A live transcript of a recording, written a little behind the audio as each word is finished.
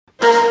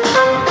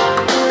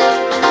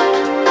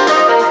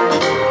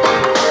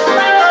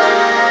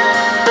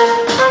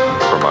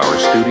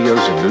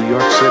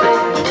York City.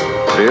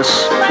 This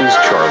is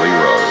Charlie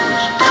Rose.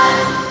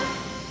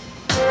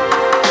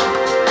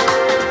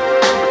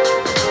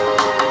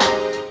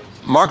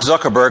 Mark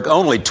Zuckerberg,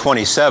 only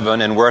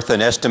 27 and worth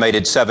an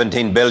estimated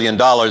 $17 billion,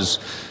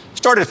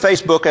 started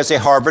Facebook as a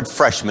Harvard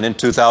freshman in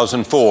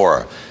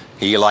 2004.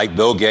 He, like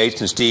Bill Gates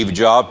and Steve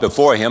Jobs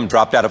before him,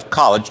 dropped out of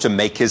college to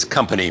make his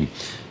company.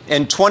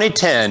 In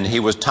 2010,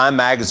 he was Time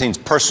Magazine's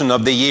Person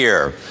of the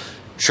Year.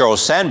 Sheryl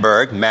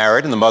Sandberg,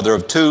 married and the mother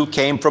of two,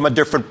 came from a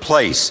different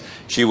place.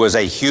 She was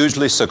a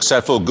hugely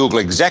successful Google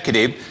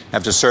executive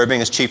after serving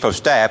as chief of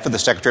staff for the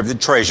Secretary of the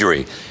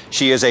Treasury.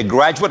 She is a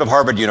graduate of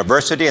Harvard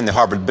University and the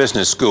Harvard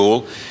Business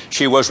School.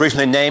 She was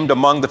recently named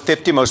among the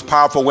 50 most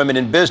powerful women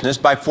in business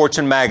by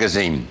Fortune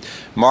magazine.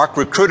 Mark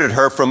recruited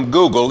her from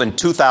Google in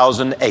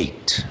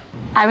 2008.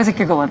 I was at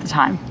Google at the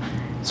time.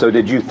 So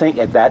did you think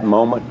at that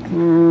moment,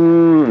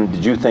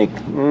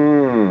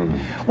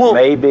 well,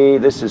 maybe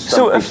this is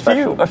something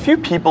special? A few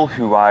people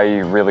who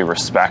I really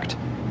respect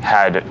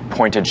had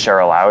pointed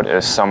Sheryl out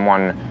as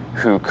someone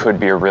who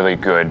could be a really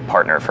good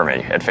partner for me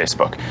at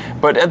Facebook.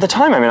 But at the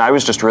time, I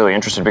was just really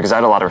interested because I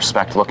had a lot of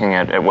respect looking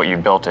at what you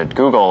built at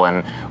Google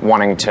and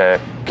wanting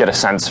to get a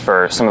sense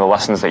for some of the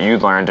lessons that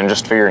you'd learned and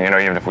just figuring,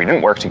 even if we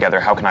didn't work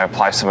together, how can I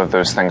apply some of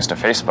those things to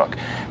Facebook?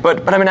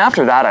 But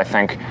after that, I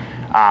think,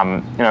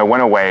 I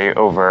went away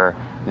over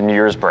the New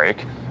Year's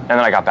break, and then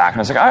I got back, and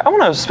I was like, I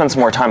want to spend some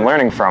more time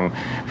learning from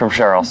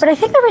Sheryl. But I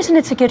think the reason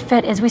it's a good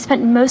fit is we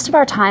spent most of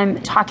our time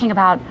talking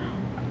about,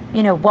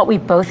 what we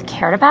both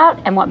cared about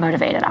and what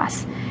motivated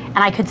us. And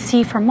I could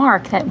see from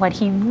Mark that what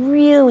he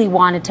really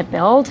wanted to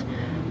build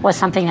was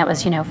something that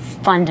was,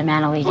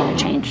 fundamentally going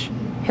to change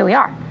who we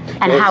are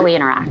and how we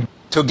interact.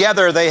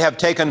 Together, they have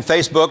taken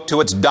Facebook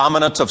to its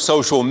dominance of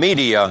social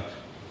media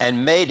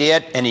and made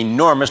it an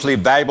enormously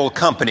valuable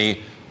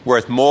company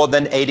worth more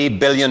than $80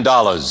 billion.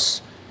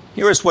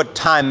 Here is what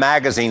Time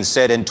Magazine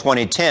said in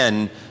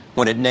 2010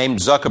 when it named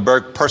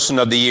Zuckerberg Person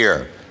of the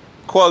Year.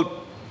 Quote,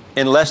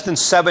 in less than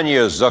 7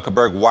 years,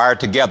 Zuckerberg wired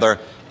together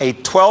a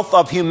twelfth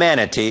of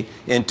humanity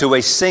into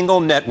a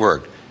single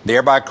network,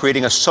 thereby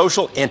creating a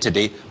social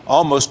entity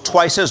almost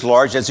twice as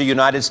large as the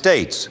United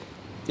States.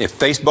 If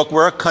Facebook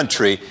were a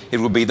country,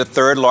 it would be the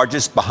third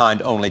largest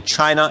behind only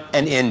China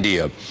and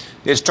India.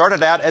 It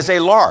started out as a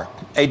lark,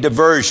 a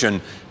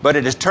diversion, but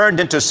it has turned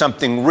into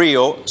something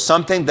real,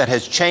 something that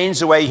has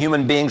changed the way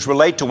human beings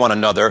relate to one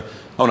another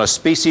on a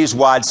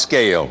species-wide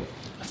scale.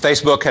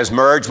 Facebook has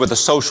merged with the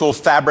social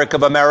fabric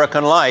of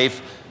American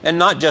life, and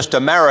not just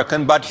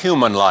American, but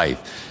human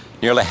life.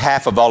 Nearly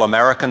half of all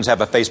Americans have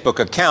a Facebook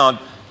account,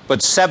 but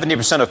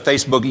 70% of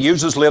Facebook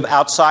users live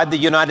outside the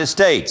United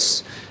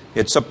States.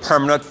 It's a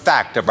permanent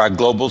fact of our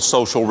global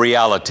social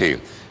reality.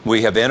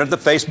 We have entered the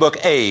Facebook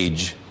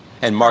age,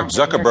 and Mark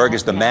Zuckerberg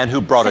is the man who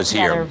brought us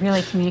here.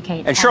 Really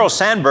communicate. And Sheryl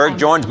Sandberg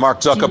joins Mark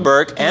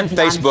Zuckerberg and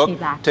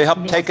Facebook to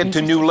help take it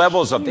to new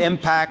levels of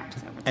impact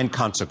and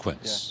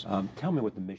consequence. Tell me what the mission